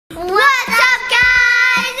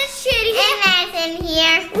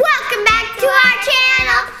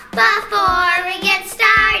Before we get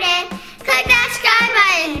started, click that subscribe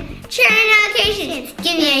button, turn on notifications,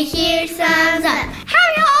 give me a huge thumbs up.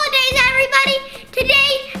 Happy holidays, everybody!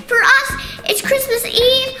 Today, for us, it's Christmas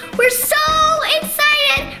Eve. We're so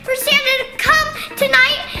excited for Santa to come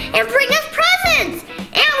tonight and bring us presents.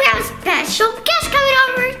 And we have a special guest coming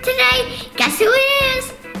over today. Guess who it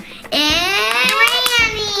is? It's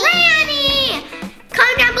Granny!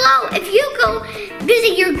 Comment down below if you go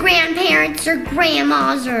visit your grandparents or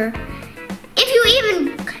grandmas, or if you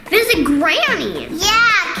even visit Granny.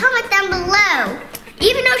 Yeah, comment down below.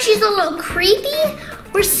 Even though she's a little creepy,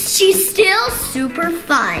 she's still super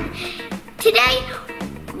fun. Today,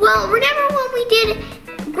 well, remember when we did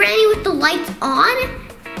Granny with the lights on?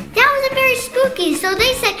 That wasn't very spooky, so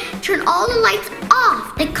they said turn all the lights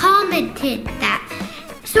off. They commented that.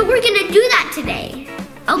 So we're gonna do that today,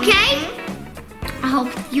 okay? I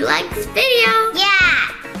hope you like this video. Yeah!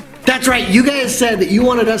 That's right, you guys said that you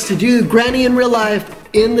wanted us to do Granny in real life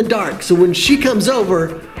in the dark. So when she comes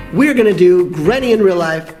over, we're gonna do Granny in real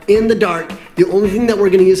life in the dark. The only thing that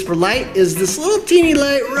we're gonna use for light is this little teeny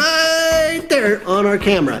light right there on our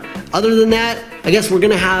camera. Other than that, I guess we're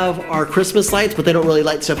gonna have our Christmas lights, but they don't really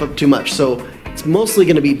light stuff up too much. So it's mostly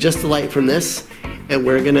gonna be just the light from this, and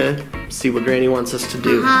we're gonna see what Granny wants us to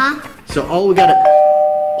do. So all we gotta,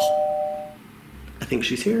 I think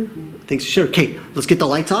she's here. I think she's here. Okay, let's get the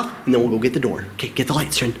lights off, and then we'll go get the door. Okay, get the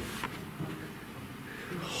lights turned.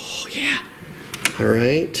 Oh, yeah. All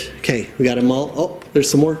right. Okay, we got them all. Oh, there's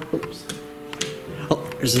some more. Oops. Oh,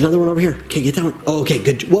 there's another one over here. Okay, get that one. Oh, okay,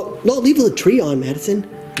 good. Well, no, leave the tree on, Madison.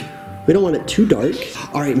 We don't want it too dark.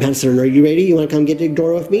 All right, Madison, are you ready? You want to come get the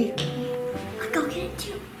door with me? I'll go get it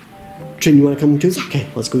too. Trin, you want to come too? Yeah. Okay,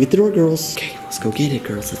 let's go get the door, girls. Okay, let's go get it,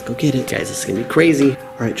 girls. Let's go get it. Guys, this is going to be crazy.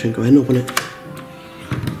 All right, Trin, go ahead and open it.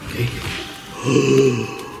 Okay.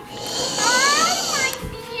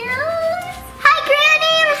 Hi,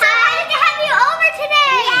 Granny. We're so excited to have you over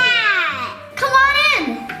today. Yeah. Come on in.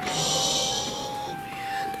 Oh,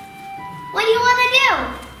 man. What do you want to do?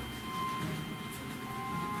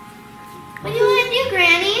 What do you want to do,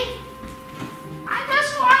 Granny? I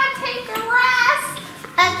just want to take a rest.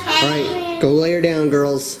 Okay. All right, go lay her down,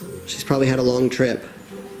 girls. She's probably had a long trip.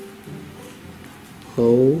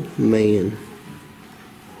 Oh, man.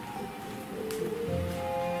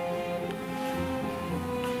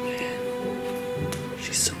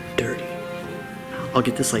 She's so dirty. I'll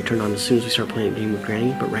get this light turned on as soon as we start playing a game with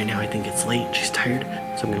Granny, but right now I think it's late. She's tired,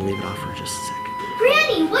 so I'm gonna leave it off for just a sec.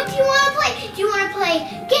 Granny, what do you want to play? Do you want to play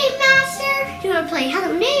Game Master? Do you want to play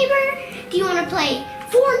Hello Neighbor? Do you want to play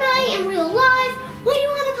Fortnite in real life? What do you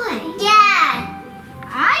want to play? Yeah.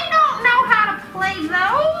 I don't know how to play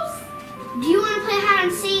those. Do you want to play hide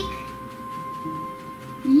and seek?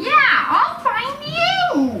 Yeah, I'll find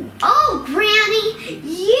you. Oh, Granny,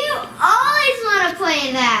 you always want to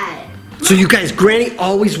play that. So you guys, Granny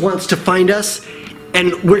always wants to find us,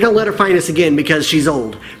 and we're gonna let her find us again because she's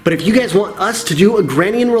old. But if you guys want us to do a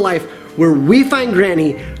Granny in real life where we find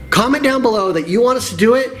Granny, comment down below that you want us to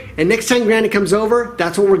do it, and next time Granny comes over,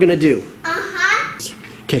 that's what we're gonna do.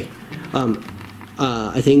 Okay,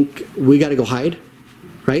 I think we gotta go hide,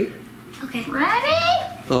 right? Okay. Ready?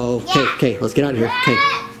 Oh, okay, okay, let's get out of here. Okay.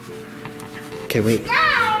 Okay, wait.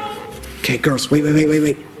 Okay, girls,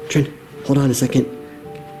 wait. Trin, hold on a second.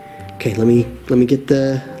 Okay, let me get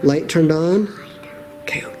the light turned on.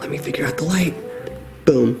 Okay, let me figure out the light.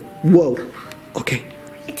 Boom. Whoa. Okay.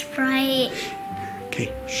 It's bright.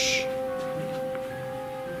 Okay. Shh.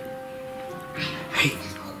 Hey.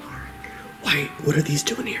 Why? What are these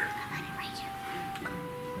doing here?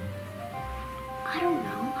 I don't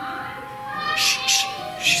know. Shh.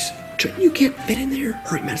 Trin, you can't fit in there.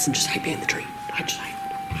 Hurry, Madison, just hide behind the tree. Just hide.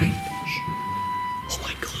 Shh. Oh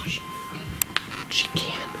my gosh. She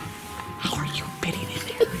can. How are you fitting in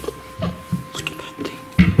there? Look at that thing.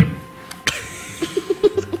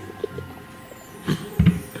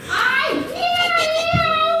 I hear you.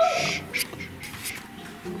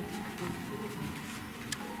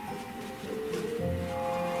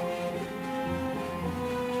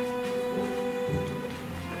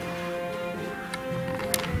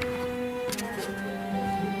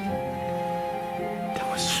 That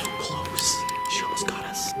was so close. She almost got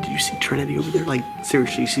us. Do you see Trinity over there? Like,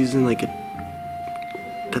 seriously, she's in like a...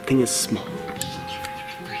 That thing is small.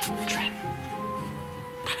 Trin.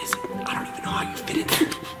 That is... I don't even know how you fit in there.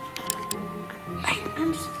 Hey.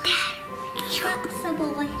 I'm just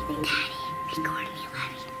flexible like me. Daddy, record me,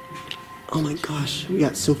 Levy. Oh my gosh. We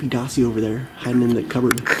got Sophie Dossie over there hiding in the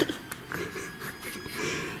cupboard.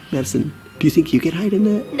 Madison, do you think you could hide in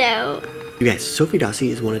that? No. You guys, Sophie Dossie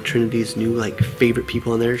is one of Trinity's new like favorite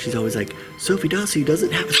people on there. She's always like, Sophie Dossie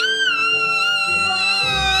doesn't have a...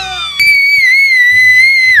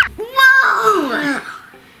 Whoa!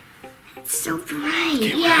 It's so bright.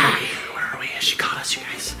 Okay, Yeah. Where are we? She caught us, you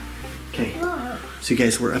guys. Okay. So you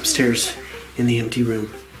guys, we're upstairs in the empty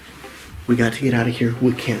room. We got to get out of here.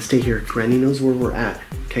 We can't stay here. Granny knows where we're at.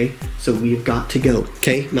 Okay? So we've got to go.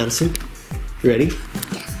 Okay, Madison? You ready?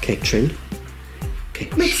 Yes. Okay, Trin. Okay.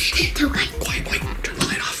 Let's tiptoe, guys. Quiet. Turn the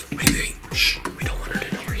light off. Wait. Shh. We don't want her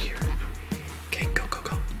to know we're here. Okay, go.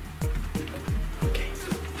 Okay.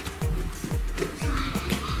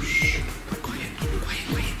 Shh. Quiet.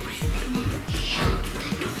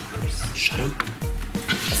 Shut up.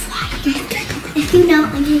 Okay, go. If you know,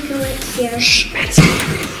 I'm gonna go upstairs. Shh, Madison.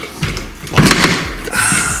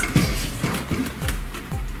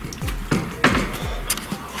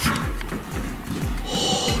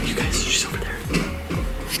 Oh, you guys, she's over there.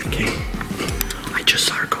 Okay. I just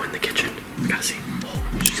saw her go in the kitchen. We gotta see.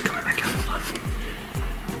 Oh, she's coming back out. Hold on.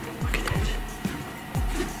 Look at that.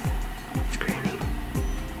 It's Granny.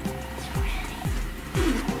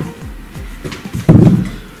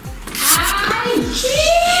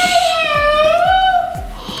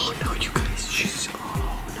 Oh no, you guys, oh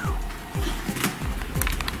no.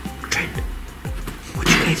 Trent,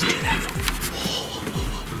 what'd you guys do that for?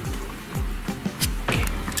 Okay,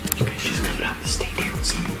 you guys, she's coming up. Stay down.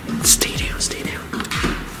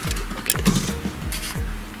 Look at this.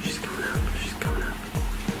 She's coming up.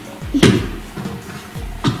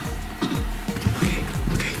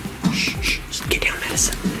 Okay. Shh. Just get down,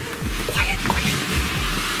 Madison. Quiet.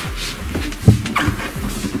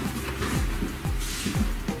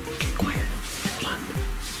 Okay, quiet. Hold on.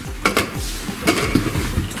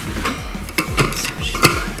 Let's see what she's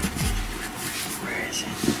doing. Where is it?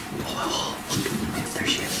 Oh, look. There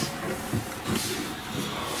she is.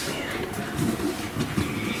 Oh, man.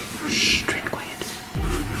 Shh, Trent, quiet.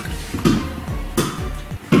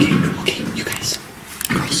 Okay, you guys.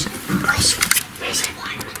 Girls. Madison.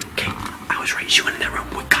 Okay, I was right. She went in that room.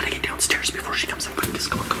 We gotta get downstairs before she comes in. Quick, let's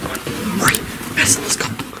go. Come on. Hurry. Madison, let's go.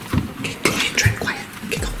 Okay, quiet, Trent, quiet.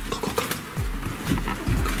 Okay, go. Go.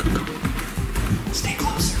 Stay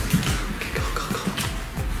close. Okay, go.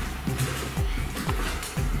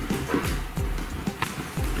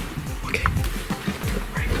 Okay.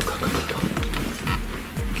 Alright, go.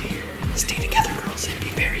 Okay, stay together, girls, and be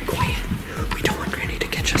very quiet. We don't want Granny to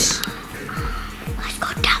catch us. Let's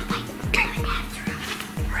go down my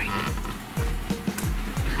Alright.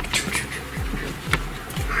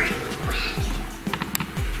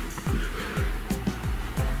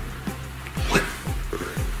 What?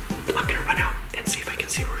 I'm gonna run out and see if I can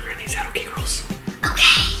see where Granny's at. Okay, girls? Okay.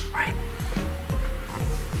 Right.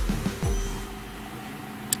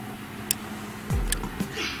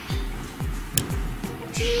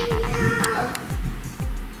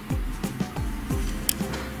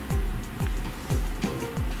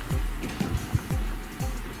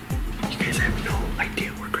 You guys have no idea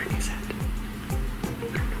where Granny's at.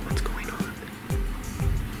 I don't know what's going on.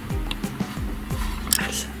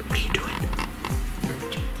 Madison, what are you doing?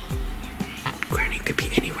 Granny could be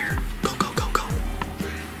anywhere. Go.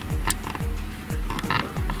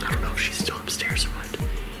 I don't know if she's still upstairs or what.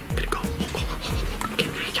 I'm gonna go. Okay,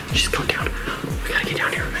 she's going down. We gotta get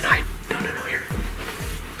down here and hide. No, here.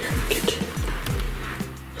 Get.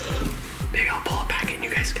 Maybe I'll pull it back and you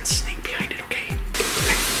guys can sneak behind it, okay?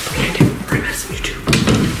 Behind it. Alright, Madison, you too.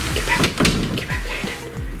 Get back behind it.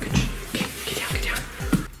 Good. Okay, get down.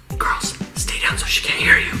 Girls, stay down so she can't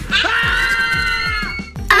hear you.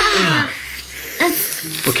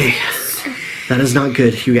 Okay, that is not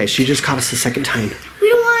good, you guys. She just caught us the second time. We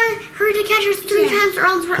don't want her to catch us 3 times or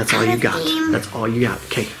else we're That's all out you of got. game. That's all you got.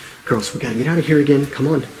 Okay, girls, we gotta get out of here again. Come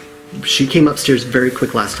on. She came upstairs very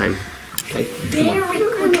quick last time. Okay, come on.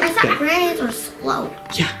 Very quick. I thought Okay. Granny's were slow.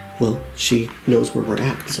 Yeah, well, she knows where we're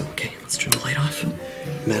at. So, okay, let's turn the light off.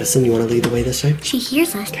 Madison, you want to lead the way this time? She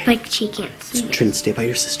hears us, but she can't see. Trin, stay by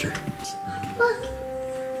your sister. Look.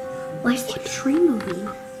 Why is the tree moving?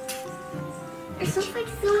 It's just like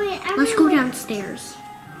going everywhere. Let's go downstairs.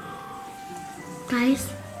 Guys.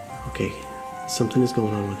 Okay, something is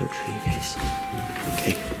going on with our tree, guys.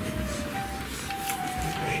 Okay.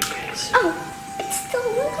 Alright, guys. Oh, it's still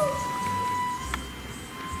little.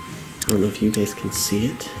 I don't know if you guys can see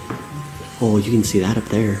it. Oh, you can see that up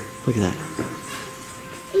there. Look at that.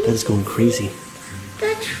 That is going crazy.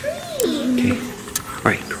 The tree. Okay.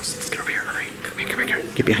 Alright, girls, let's get over here. Alright, come here.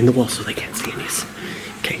 Get behind the wall so they can't see us.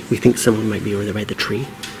 Okay, we think someone might be over there by the tree.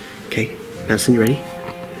 Okay, Madison, you ready?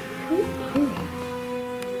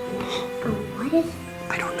 What is?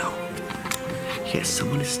 I don't know. Yes,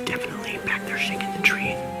 someone is definitely back there shaking the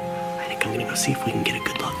tree. I think I'm gonna go see if we can get a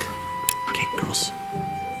good look. Okay, girls.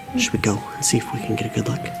 Should we go and see if we can get a good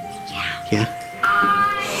look? Yeah. Yeah?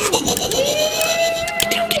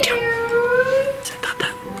 Get down, get down. I thought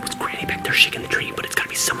that was Granny back there shaking the tree, but it's gotta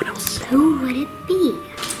be someone else. Who would it be?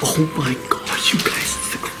 Oh my gosh, you guys,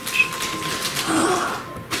 it's the Grinch.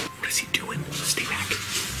 What is he doing? Stay back.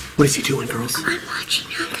 What is he doing, girls? I'm watching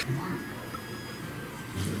him.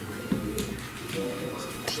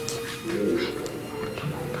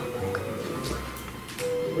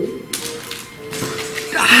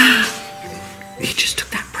 He just took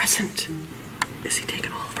that present. Is he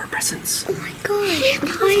taking all of our presents? Oh my gosh,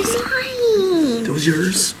 that was mine. Those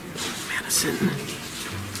yours? Madison.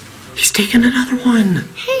 He's taking another one.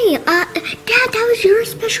 Hey, Dad, that was your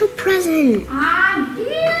special present.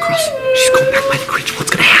 Girls, she's going back by the Grinch. What's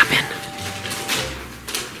gonna happen?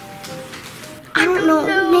 I don't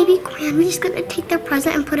know. Maybe Granny's gonna take their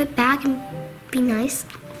present and put it back and be nice.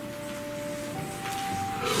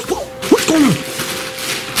 Whoa, what's going on?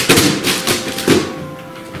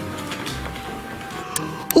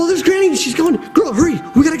 Oh, there's Granny. She's going. Girl, hurry.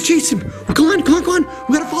 We gotta chase him. Come on, come on, come on.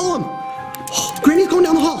 We gotta follow him. Oh, Granny's going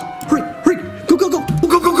down the hall. Hurry, hurry. Go, go, go. Go,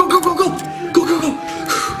 go, go, go, go, go, go. Go, go, go.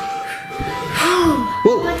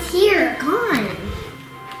 Whoa. What's here? Gone.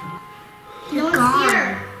 No one's here.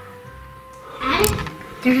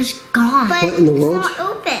 They're just gone. But what in the world? It's not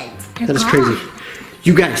opened. That is crazy.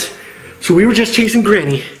 You guys, so we were just chasing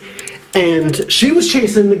Granny, and she was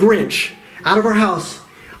chasing the Grinch out of our house.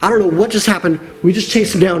 I don't know what just happened. We just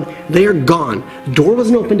chased them down. They are gone. The door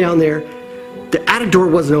wasn't open down there. The attic door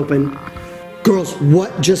wasn't open. Girls,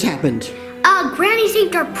 what just happened? Granny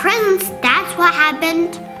saved our presents. That's what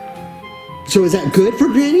happened. So is that good for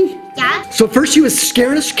Granny? Yeah. So first she was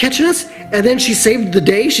scaring us, catching us, and then she saved the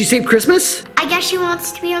day? She saved Christmas? I guess she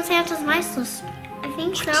wants to be on Santa's nice list. I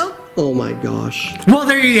think so. Oh my gosh. Well,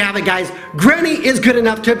 there you have it, guys. Granny is good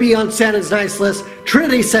enough to be on Santa's nice list.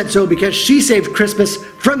 Trinity said so because she saved Christmas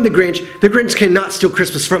from the Grinch. The Grinch cannot steal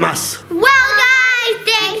Christmas from us. Well, guys,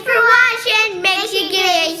 thanks for watching. Make sure you give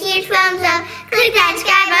it a huge thumbs up. Click that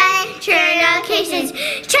subscribe button, turn on notifications.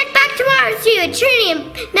 Check back tomorrow to see what Trinity and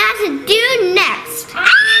Madison do